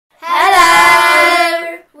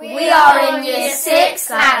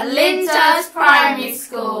at Lyndhurst Primary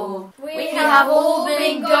School. We have all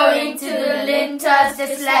been going to the Lyndhurst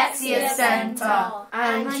Dyslexia Centre,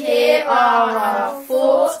 and here are our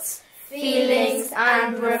thoughts, feelings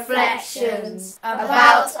and reflections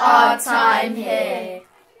about our time here.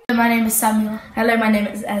 Hello, my name is Samuel. Hello, my name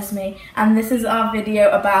is Esme, and this is our video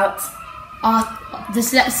about our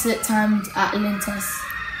dyslexic times at Lyndhurst.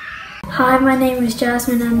 Hi, my name is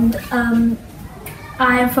Jasmine and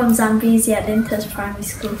I am from Zambezi at Lyndhurst Primary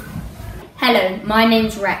School. Hello, my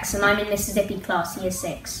name's Rex and I'm in Mississippi class, year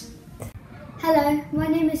 6. Hello, my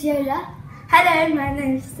name is Yola. Hello, my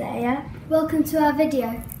name is Zaya. Welcome to our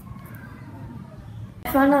video.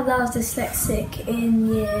 I found out that I was dyslexic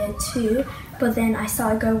in year 2, but then I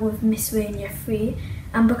started going with Miss Ray in year 3,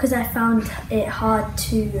 and because I found it hard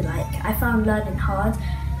to, I found learning hard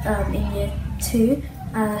in year 2,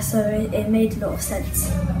 so it made a lot of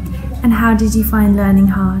sense. And how did you find learning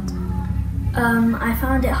hard? I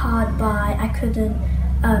found it hard by,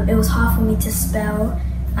 it was hard for me to spell,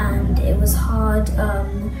 and it was hard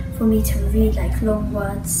for me to read long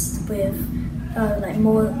words with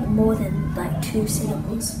more than 2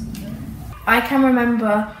 syllables. I can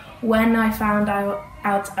remember when I found out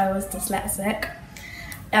I was dyslexic,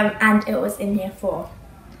 and it was in year 4.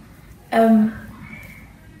 And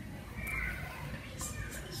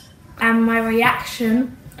my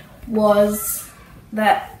reaction was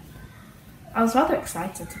that I was rather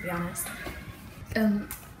excited, to be honest.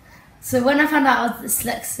 So when I found out I was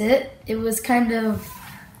dyslexic, it was kind of,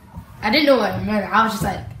 I didn't know what I meant. I was just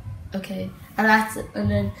like, okay. And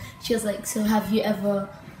then she was like, so have you ever,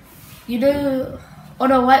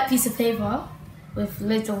 on a white piece of paper with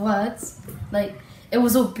loads of words, it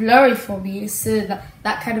was all blurry for me, so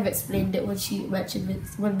that kind of explained it when she mentioned it,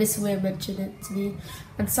 when Miss Way mentioned it to me.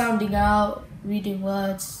 And sounding out, reading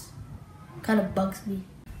words, kind of bugs me.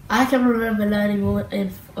 I can remember learning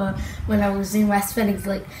when I was doing my spellings,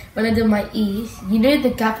 when I did my E,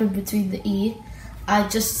 the gap in between the E, I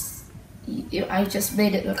just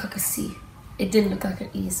made it look like a C. It didn't look like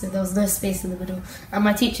an E, so there was no space in the middle. And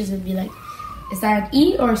my teachers would be like, is that an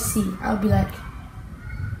E or a C? I would be like,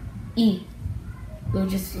 E. It would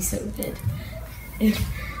just be so weird.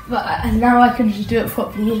 But now I can just do it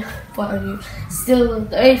properly. But still,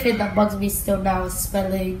 the only thing that bugs me still now is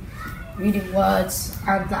spelling, reading words,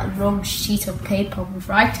 and that long sheet of paper with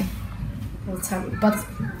writing. All the time it bugs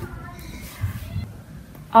me.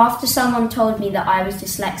 After someone told me that I was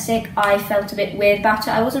dyslexic, I felt a bit weird about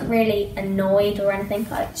it. I wasn't really annoyed or anything,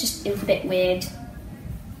 it was a bit weird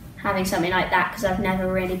having something like that because I've never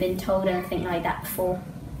really been told anything like that before.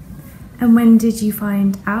 And when did you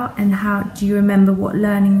find out, and how do you remember what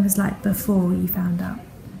learning was like before you found out?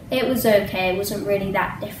 It was okay, it wasn't really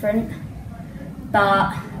that different,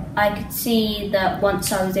 but I could see that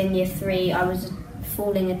once I was in year 3 I was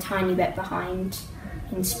falling a tiny bit behind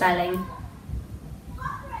in spelling.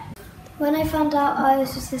 When I found out I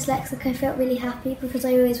was just dyslexic, I felt really happy because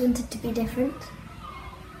I always wanted to be different.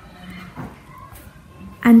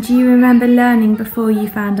 And do you remember learning before you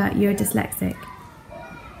found out you were dyslexic?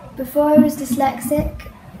 Before I was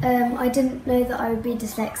dyslexic, I didn't know that I would be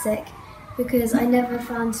dyslexic because I never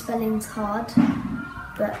found spellings hard,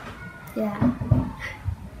 but yeah.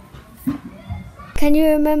 Can you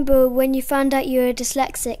remember when you found out you were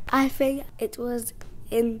dyslexic? I think it was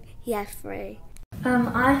in year 3.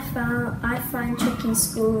 I find tricky in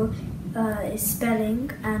school is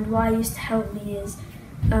spelling, and what used to help me is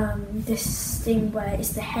this thing where it's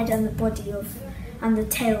the head and the body and the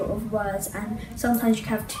tail of words, and sometimes you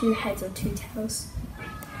can have 2 heads or 2 tails.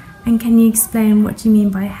 And can you explain what you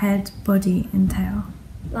mean by head, body and tail?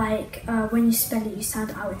 When you spell it, you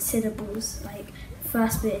sound out in syllables. The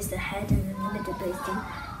first bit is the head, and then the middle bit is the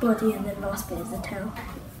body, and the last bit is the tail.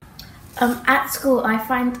 At school, I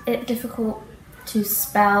find it difficult to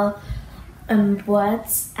spell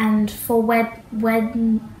words, and for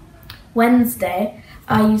Wednesday,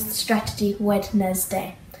 I use the strategy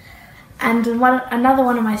Wednesday. And another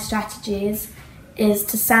one of my strategies is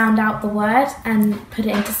to sound out the word and put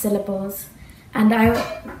it into syllables. And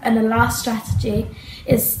the last strategy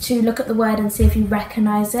is to look at the word and see if you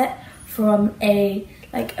recognise it from a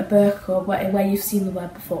book or where you've seen the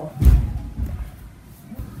word before.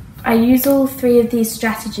 I use all 3 of these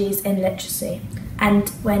strategies in literacy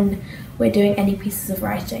and when we're doing any pieces of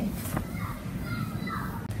writing.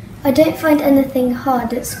 I don't find anything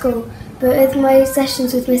hard at school, but with my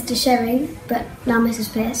sessions with Mr. Sherring, but now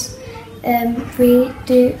Mrs. Pierce, we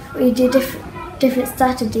do different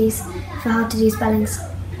strategies for how to do spellings.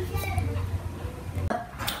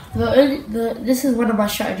 This is one of my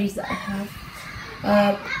strategies that I have.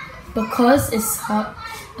 because it's hard.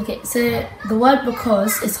 Okay, so the word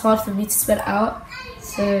because is hard for me to spell out.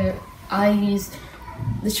 So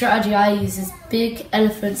the strategy I use is big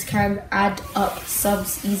elephants can add up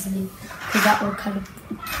sums easily. Because that one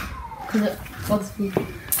because it bugs me.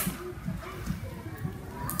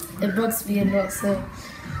 It bugs me a lot, so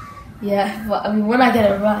yeah. But I mean, when I get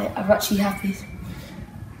it right, I'm actually happy.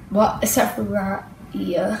 But except for that,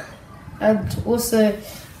 yeah. And also,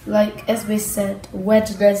 like Esme said,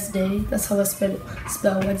 Wednesday. That's how I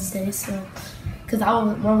spell Wednesday. So, because that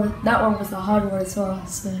one was a hard one as well.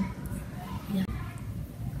 So, yeah.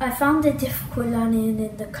 I found it difficult learning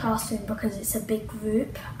in the classroom because it's a big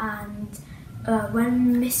group, and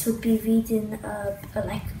when Miss would be reading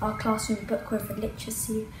like our classroom book with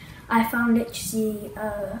literacy, I found literacy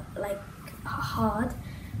like hard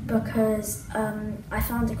because I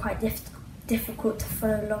found it quite difficult to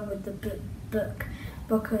follow along with the book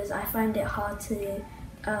because I find it hard to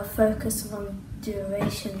focus on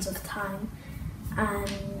durations of time,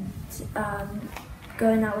 and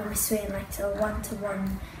going out with Miss Ray in like a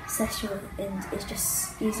one-to-one session is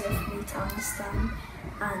just easier for me to understand.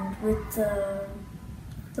 And with the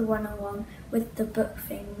one-on-one with the book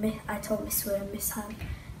thing, I told Miss Ray and Miss Han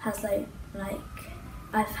has like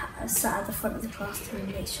I've sat at the front of the class to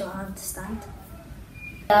make sure I understand.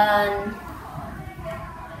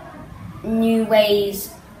 New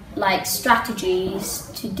ways, like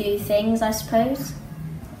strategies to do things, I suppose,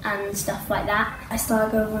 and stuff like that. I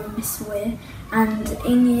started going with Miss Weir, and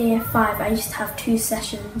in year 5 I used to have 2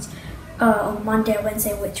 sessions on Monday and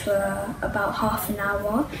Wednesday, which were about half an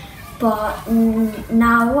hour. But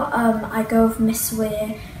now I go with Miss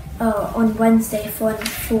Weir on Wednesday for a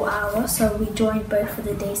full hour, so we join both of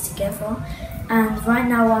the days together. And right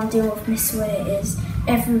now what I'm doing with Miss Weir is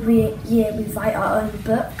every year we write our own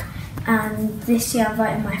book, and this year I'm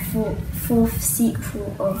writing my fourth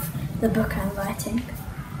sequel of the book I'm writing.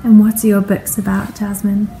 And what are your books about,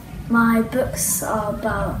 Jasmine? My books are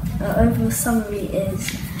about, overall summary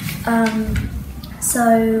is,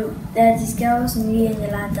 so there are these girls, me and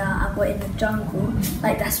Yolanda, and we're in the jungle,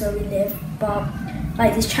 like that's where we live, but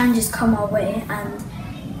like these challenges come our way, and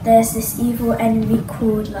there's this evil enemy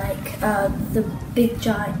called like the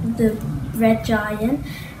red giant,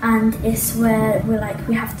 and it's where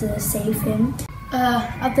we have to save him.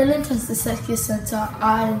 At the Linton's Dyslexia Centre,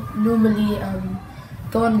 I normally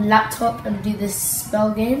go on the laptop and do this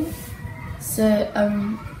spell game. So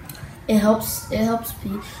it helps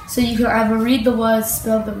me. So you can either read the words,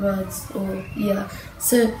 spell the words, or yeah.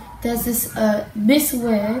 So there's this Miss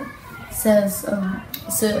Weir says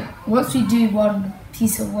so once we do one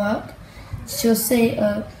piece of work, she'll say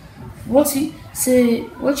once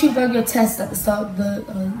you've done your test at the start of the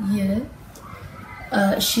year,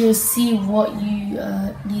 she'll see what you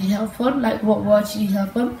need help on, like what words you need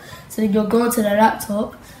help on. So then you'll go onto the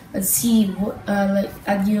laptop and see what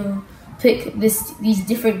and you'll pick these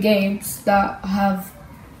different games that have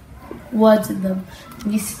words in them.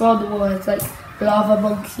 And you spell the words like lava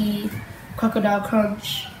monkey, crocodile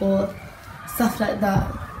crunch, or stuff like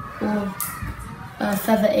that, or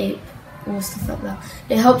feather ape, or stuff like that.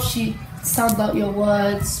 It helps you sound out your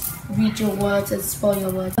words, read your words, and spell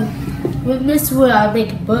your words. With Miss Weir, I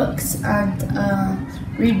make books and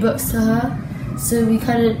read books to her. So we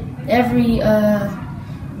kind of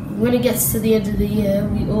when it gets to the end of the year,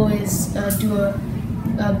 we always do a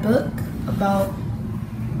book about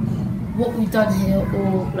what we've done here,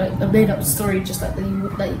 or like a made-up story, just like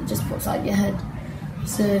that just pops out of your head.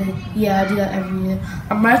 So yeah, I do that every year.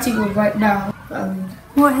 I'm writing one right now.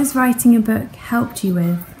 What has writing a book helped you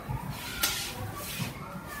with?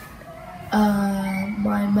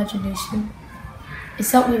 My imagination.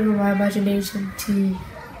 It's helped me with my imagination to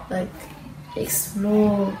like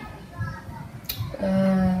explore.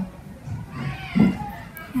 And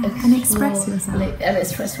express yourself. And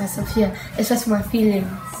express myself, yeah. Express my feelings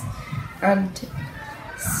and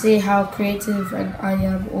see how creative I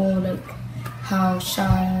am, or like how shy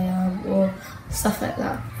I am, or stuff like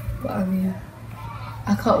that. But I mean,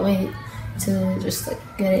 I can't wait to just like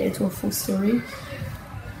get it into a full story.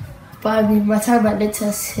 But I mean, my time at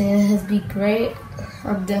Lintos here has been great,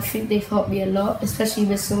 and I think they've helped me a lot, especially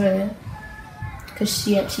Miss Weir, because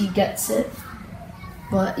she actually gets it.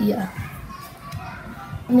 But yeah.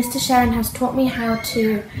 Mr. Sharon has taught me how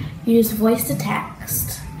to use voice to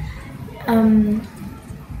text.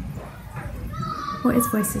 What is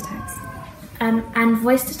voice to text? And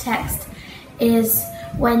voice to text is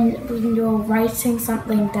when you're writing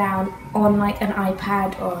something down on like an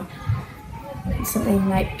iPad or something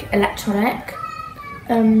like electronic,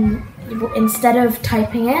 instead of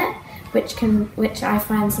typing it, which I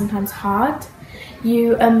find sometimes hard,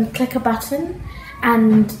 You click a button,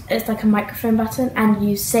 and it's like a microphone button, and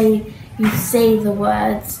you say the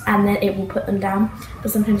words, and then it will put them down.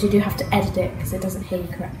 But sometimes you do have to edit it because it doesn't hear you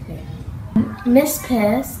correctly. Miss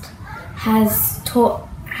Pierce has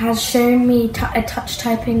shown me a touch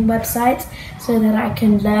typing website so that I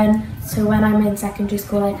can learn. So when I'm in secondary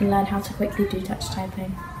school, I can learn how to quickly do touch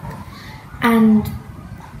typing. And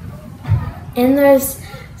in those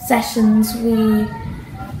sessions, we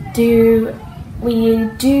do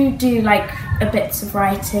like a bits of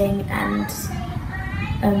writing and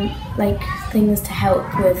like things to help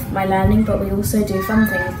with my learning, but we also do fun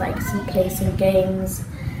things like play some games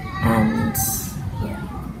and yeah.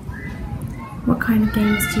 What kind of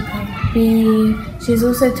games do you play? She's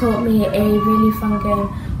also taught me a really fun game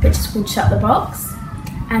which is called Shut the Box,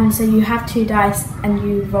 and so you have 2 dice and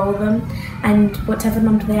you roll them, and whatever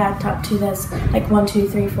number they add up to, there's like 1, 2,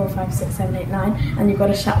 3, 4, 5, 6, 7, 8, 9, and you've got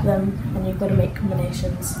to shut them and you've got to make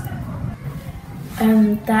combinations.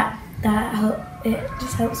 It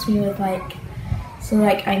just helps me with like, so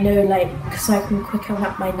like I know like, so I can quicken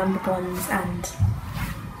up my number bonds, and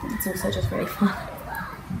it's also just really fun.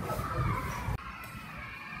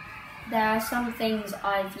 There are some things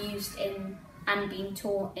I've used in and been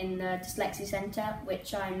taught in the Dyslexia Centre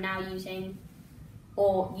which I'm now using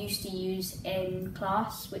or used to use in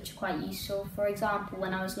class, which are quite useful. For example,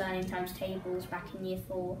 when I was learning times tables back in year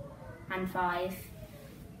 4 and 5,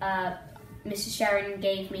 Mrs. Sheridan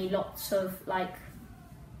gave me lots of like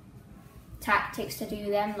tactics to do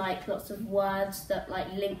them, like lots of words that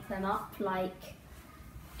like link them up, like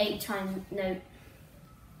I ate and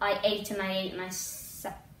I ate and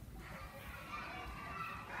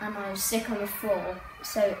I was sick on the floor,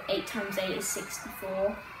 so 8 times 8 is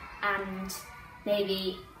 64, and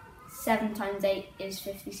maybe 7 times 8 is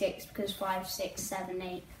 56 because 5, 6, 7,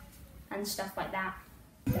 8 and stuff like that.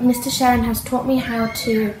 Mr. Sharon has taught me how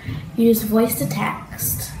to use voice to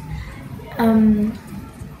text.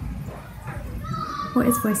 What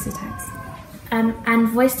is voice to text? And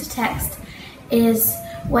voice to text is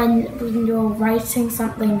when you're writing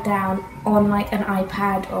something down on like an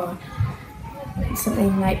iPad or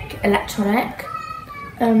something like electronic,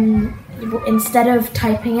 instead of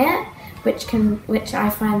typing it, which I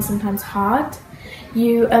find sometimes hard,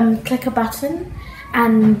 you click a button,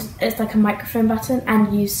 and it's like a microphone button,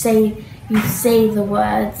 and you say the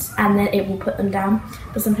words, and then it will put them down.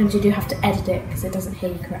 But sometimes you do have to edit it because it doesn't hear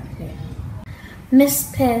you correctly.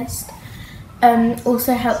 Miss Pierce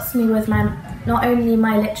also helps me with not only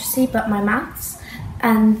my literacy but my maths,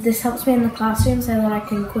 and this helps me in the classroom so that I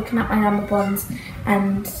can quicken up my number bonds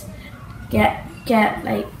and get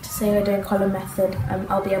like, to say we're doing column method,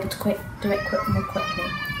 I'll be able to do it more quickly.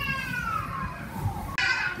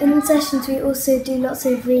 In the sessions we also do lots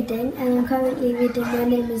of reading, and I'm currently reading My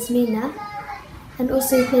Name is Mina, and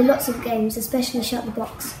also play lots of games, especially Shut the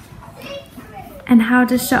Box. And how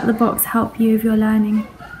does Shut the Box help you with your learning?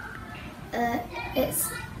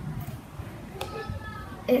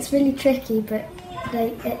 It's really tricky, but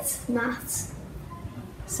like it's maths,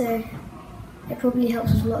 so it probably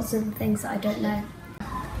helps with lots of things that I don't know.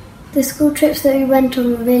 The school trips that we went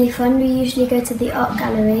on were really fun. We usually go to the art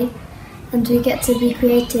gallery, and we get to be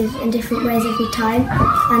creative in different ways every time,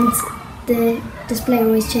 and the display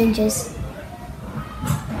always changes.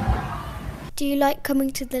 Do you like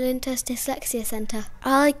coming to the Lyndhurst Dyslexia Centre?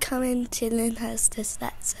 I like coming to Lyndhurst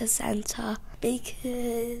Dyslexia Centre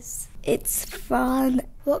because it's fun.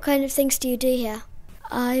 What kind of things do you do here?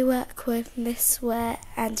 I work with Miss Ware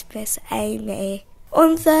and Miss Amy.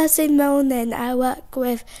 On Thursday morning I work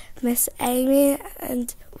with Miss Amy,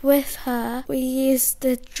 and with her we use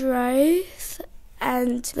the Drove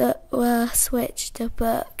and we'll switch the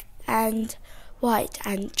book and write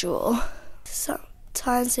and draw.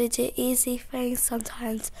 Sometimes we do easy things,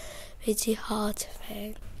 sometimes we do hard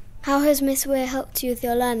things. How has Miss Weir helped you with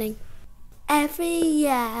your learning? Every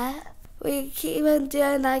year we keep on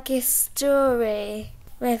doing like a story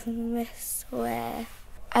with Miss Weir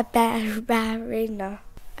about Marina.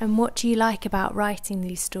 And what do you like about writing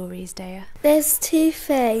these stories, Dea? There's 2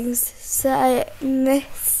 things. So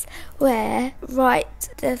Miss Weir writes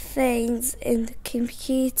the things in the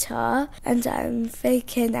computer, and I'm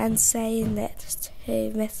thinking and saying it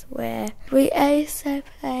to Miss Weir. We also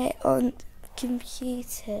play on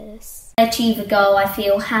computers. I achieve a goal, I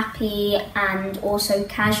feel happy and also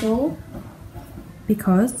casual.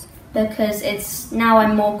 Because now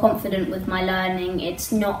I'm more confident with my learning.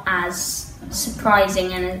 It's not as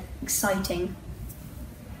surprising and exciting.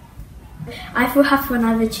 I feel happy when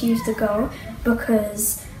I've achieved a goal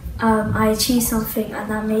because I achieve something, and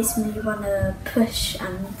that makes me want to push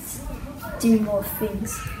and do more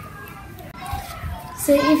things.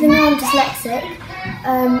 So even though I'm dyslexic,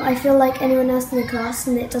 I feel like anyone else in the class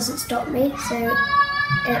and it doesn't stop me, so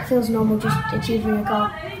it feels normal just achieving a goal.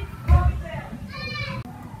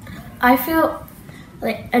 I feel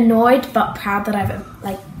like annoyed but proud that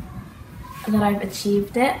I've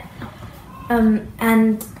achieved it.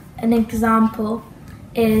 And an example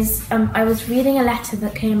is I was reading a letter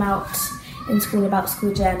that came out in school about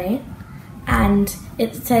School Journey, and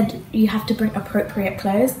it said you have to bring appropriate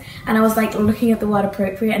clothes, and I was like looking at the word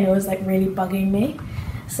appropriate and it was like really bugging me.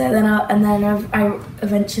 So then I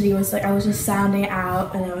eventually was like, I was just sounding it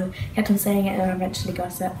out and I kept on saying it and I eventually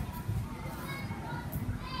got it.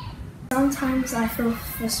 Sometimes I feel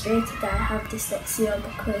frustrated that I have dyslexia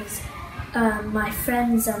because my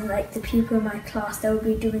friends and like the people in my class, they'll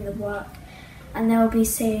be doing the work and they'll be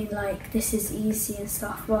saying like this is easy and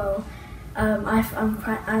stuff. Well,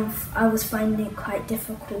 I was finding it quite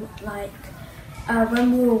difficult. Like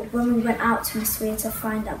when we went out to Miss Weir to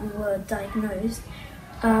find that we were diagnosed,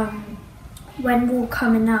 when we were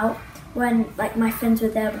coming out, when like my friends were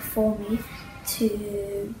there before me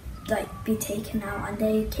to like be taken out, and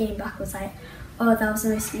they came back was like, oh, that was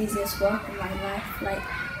the most easiest work of my life. Like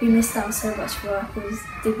we missed out so much work. It was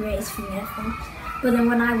the greatest thing ever. But then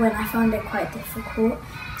when I went, I found it quite difficult.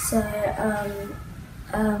 So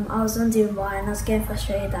I was wondering why, and I was getting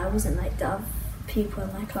frustrated that I wasn't like the other people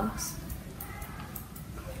in my class.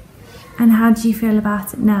 And how do you feel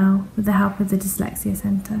about it now with the help of the Dyslexia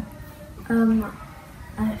Centre?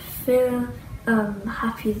 I feel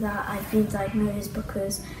happy that I've been diagnosed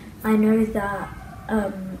because I know that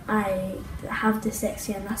I have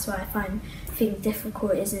dyslexia, and that's why I find things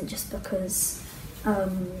difficult isn't just because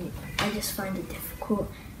I just find it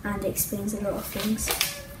difficult, and it explains a lot of things.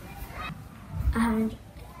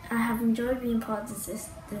 I have enjoyed being part of the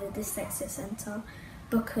Dyslexia Centre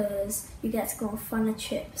because you get to go on funner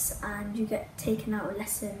trips and you get taken out a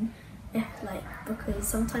lesson because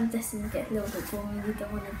sometimes lessons get a little bit boring, you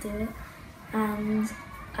don't want to do it. And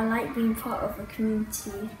I like being part of a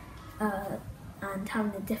community and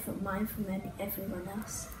having a different mind from everyone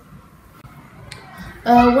else.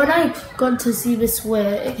 When I got to see Miss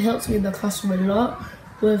Weir, it helped me in the classroom a lot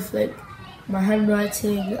with like my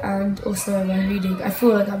handwriting and also my reading. I feel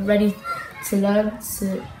like I'm ready to learn,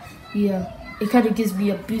 so yeah, it kind of gives me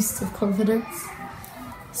a boost of confidence.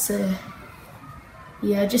 So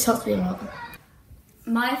yeah, it just helps me a lot.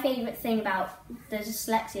 My favourite thing about the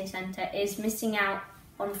Dyslexia Centre is missing out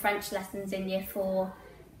on French lessons in Year 4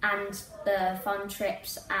 and the fun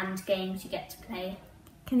trips and games you get to play.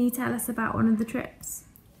 Can you tell us about one of the trips?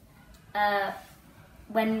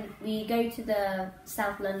 When we go to the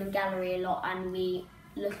South London Gallery a lot and we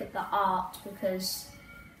look at the art, because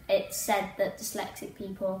it's said that dyslexic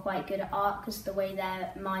people are quite good at art because the way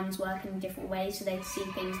their minds work in different ways, so they see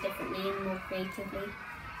things differently and more creatively.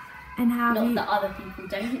 And how Not that other people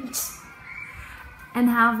don't. And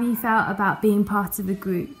how have you felt about being part of a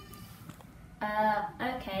group?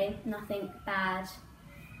 Okay, nothing bad.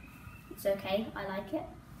 It's okay, I like it.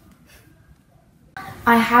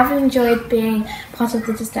 I have enjoyed being part of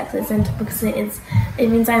the Dyslexia Centre because it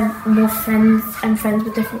means I have more friends and friends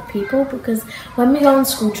with different people, because when we go on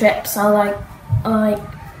school trips I'll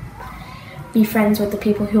be friends with the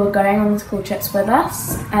people who are going on the school trips with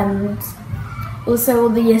us, and also all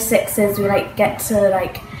the Year 6s we get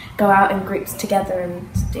to go out in groups together and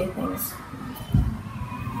do things.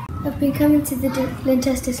 I've been coming to the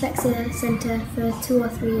Lyndhurst Dyslexia Centre for 2 or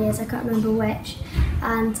 3 years, I can't remember which,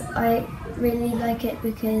 and I really like it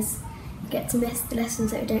because you get to miss the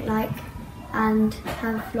lessons that you don't like and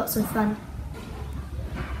have lots of fun.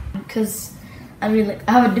 Because I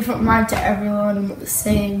have a different mind to everyone, I'm not the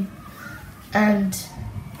same, and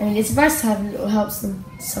it's nice to have little helps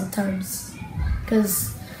sometimes,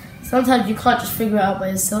 because sometimes you can't just figure it out by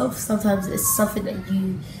yourself. Sometimes it's something that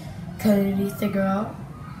you can only figure out,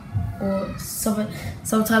 or sometimes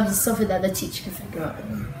it's something that the teacher can figure out.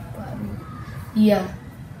 But yeah.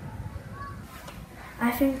 I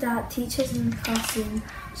think that teachers in the classroom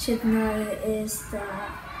should know is that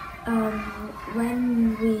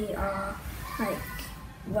when we are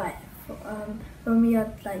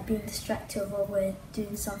being distracted or we're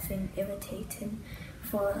doing something irritating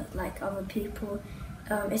for other people,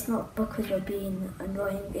 it's not because we're being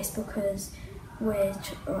annoying. It's because we're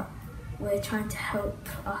trying to help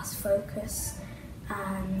us focus,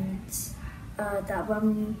 and that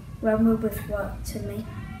when we're with work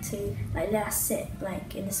to let us sit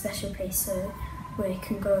in a special place so we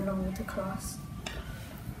can go along with the class.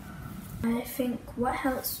 I think what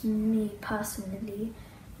helps me personally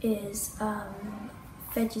is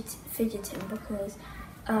fidgeting, because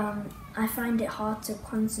I find it hard to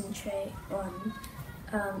concentrate on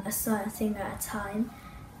a certain thing at a time,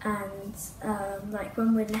 and like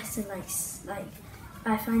when we're lesson, like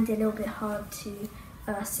I find it a little bit hard to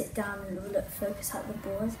sit down and focus at the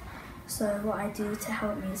board. So what I do to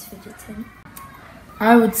help me is fidgeting.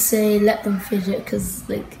 I would say let them fidget, because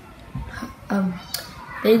like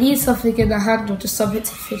they need something in their hand or just something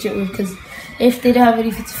to fidget with, because if they don't have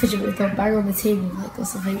anything to fidget with, they'll bang on the table like or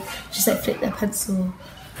something, just like flick their pencil.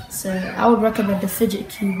 So I would recommend a fidget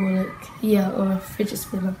cube or a fidget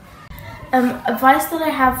spinner. Advice that I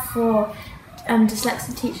have for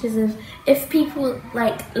dyslexic teachers is, if people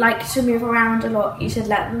like to move around a lot, you should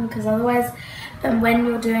let them, because otherwise when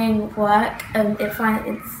you're doing work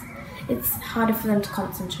it's harder for them to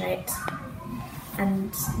concentrate,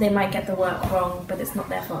 and they might get the work wrong, but it's not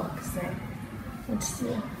their fault because they want to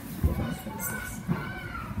do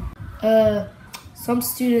it. Some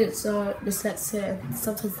students are dyslexic and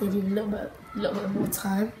sometimes they need a little bit more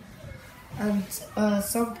time, and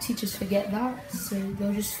some teachers forget that, so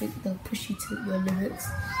they'll push you to your limits.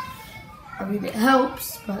 I mean, it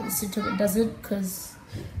helps, but at the same time it doesn't, because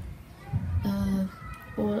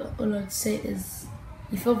all I'd say is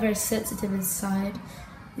you feel very sensitive inside.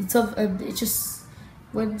 It's just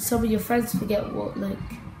when some of your friends forget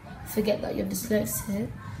that you're dyslexic.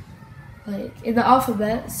 Like in the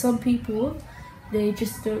alphabet, some people, they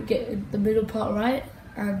just don't get the middle part right,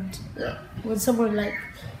 and when someone that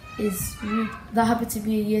happened to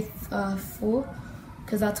me in year 4,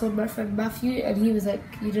 because I told my friend Matthew and he was like,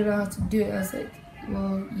 you don't know how to do it. I was like,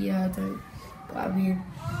 well, yeah, I don't, but I mean,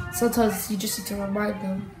 sometimes you just need to remind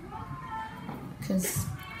them, because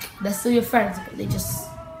they're still your friends, but they just,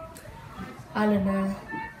 I don't know,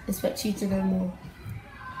 expect you to know more.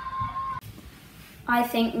 I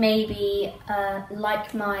think maybe,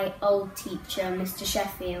 like my old teacher, Mr.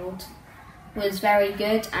 Sheffield, was very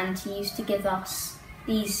good, and he used to give us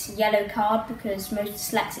these yellow cards, because most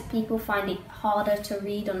dyslexic people find it harder to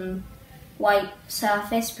read on white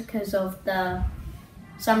surface because of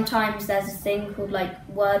sometimes there's a thing called like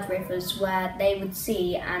word rivers, where they would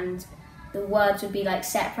see and the words would be like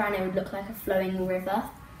separate and it would look like a flowing river.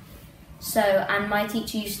 So, and my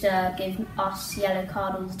teacher used to give us yellow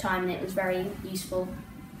card all the time, and it was very useful.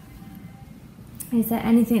 Is there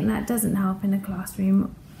anything that doesn't help in a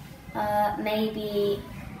classroom? Maybe,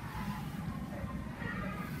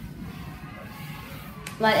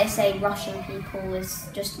 like they say, rushing people is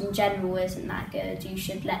just in general isn't that good. You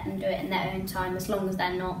should let them do it in their own time, as long as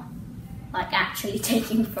they're not like actually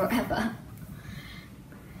taking forever.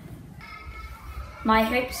 My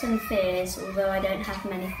hopes and fears, although I don't have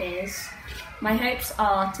many fears, my hopes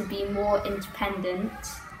are to be more independent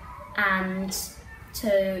and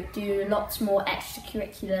to do lots more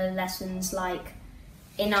extracurricular lessons, like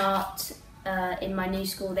in art. In my new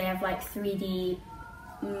school they have like 3D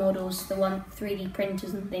models, 3D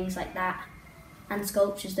printers and things like that, and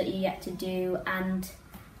sculptures that you get to do, and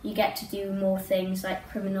you get to do more things like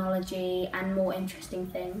criminology and more interesting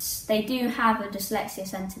things. They do have a dyslexia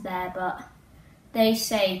centre there, but they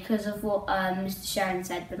say, because of what Mr. Sharon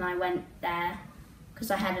said when I went there,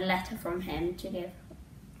 because I had a letter from him to give,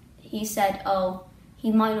 he said, oh,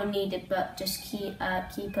 he might not need it, but just keep a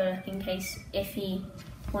look in case, if he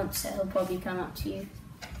wants it, he'll probably come up to you.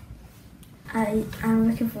 I'm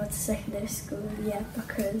looking forward to secondary school, yeah,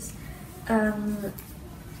 because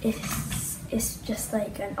it's just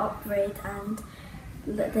like an upgrade, and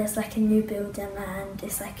there's like a new building, and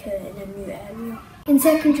it's like in a new area. In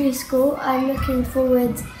secondary school, I'm looking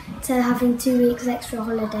forward to having 2 weeks extra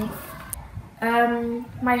holiday.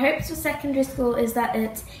 My hopes for secondary school is that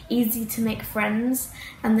it's easy to make friends,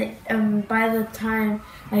 and that by the time,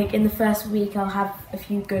 like in the first week, I'll have a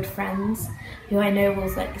few good friends who I know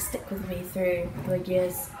will like stick with me through the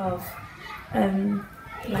years of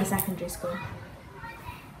my secondary school.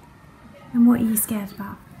 And what are you scared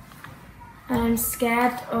about? I'm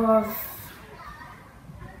scared of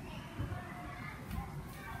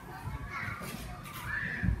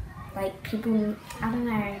like people, I don't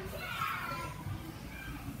know,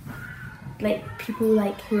 like people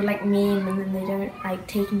like who are like mean, and then they don't like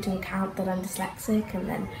take into account that I'm dyslexic, and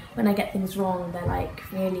then when I get things wrong they're like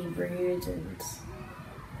really rude and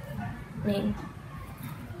mean.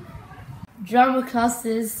 Drama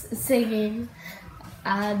classes, singing,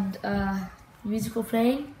 and musical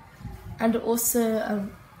playing, and also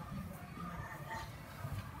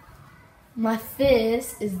my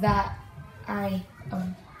fears is that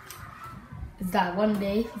one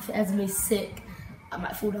day if Esme's sick, I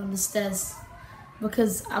might fall down the stairs,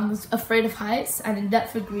 because I'm afraid of heights, and in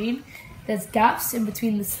Deptford Green there's gaps in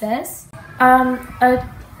between the stairs. A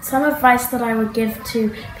some advice that I would give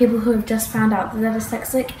to people who have just found out that they're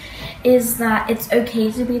dyslexic is that it's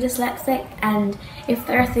okay to be dyslexic, and if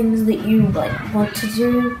there are things that you want to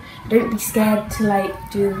do, don't be scared to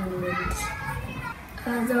do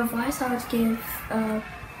them. The advice I would give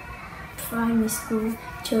primary school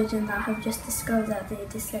children that have just discovered that they're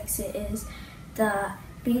dyslexic is that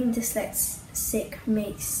being dyslexic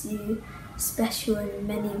makes you special in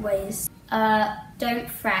many ways. Don't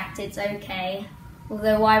fret, it's okay.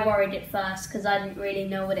 Although I worried at first because I didn't really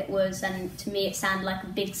know what it was, and to me it sounded like a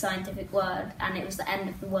big scientific word and it was the end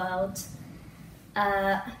of the world.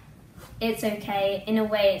 It's okay. In a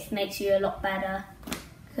way it makes you a lot better,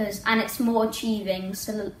 and it's more achieving.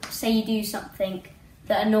 So say you do something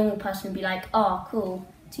that a normal person would be like, oh cool,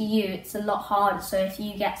 to you it's a lot harder, so if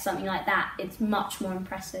you get something like that it's much more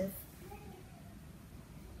impressive.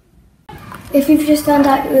 If you've just found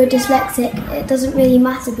out you're dyslexic, it doesn't really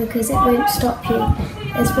matter because it won't stop you,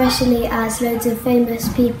 especially as loads of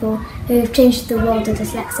famous people who have changed the world are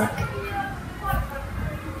dyslexic.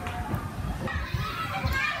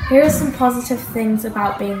 Here are some positive things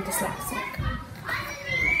about being dyslexic.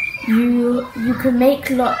 You can make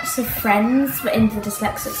lots of friends in the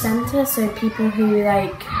dyslexic centre, so people who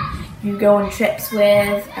you go on trips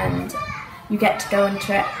with and you get to go on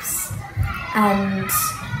trips. And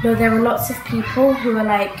there are lots of people who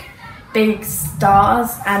are big stars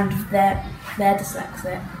and they're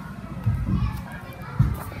dyslexic.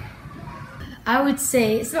 I would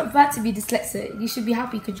say it's not bad to be dyslexic. You should be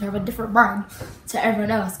happy because you have a different mind to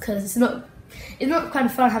everyone else, because it's not kind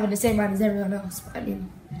of fun having the same mind as everyone else. But I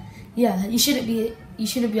mean, yeah, you shouldn't be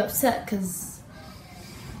upset because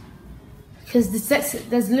dyslexic.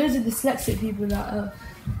 There's loads of dyslexic people that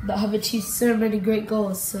have achieved so many great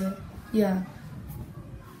goals. So yeah.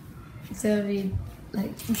 So I mean,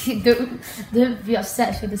 don't be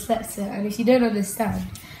upset if you're dyslexic, and if you don't understand,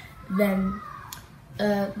 then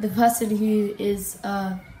the person who is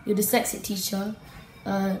your dyslexic teacher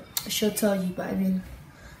she'll tell you. But I mean,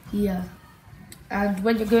 yeah. And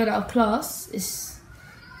when you're going out of class, it's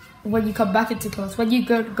when you come back into class. When you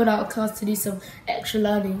go out of class to do some extra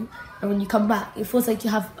learning, and when you come back, it feels like you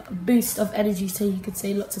have a boost of energy, so you can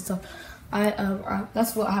say lots of stuff.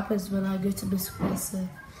 That's what happens when I go to Miss Square. So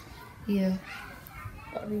yeah,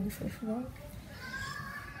 not really for that.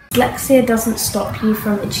 Dyslexia doesn't stop you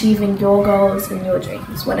from achieving your goals and your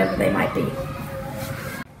dreams, whatever they might be.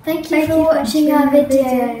 Thank you for watching our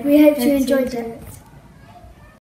video. We hope you enjoyed it.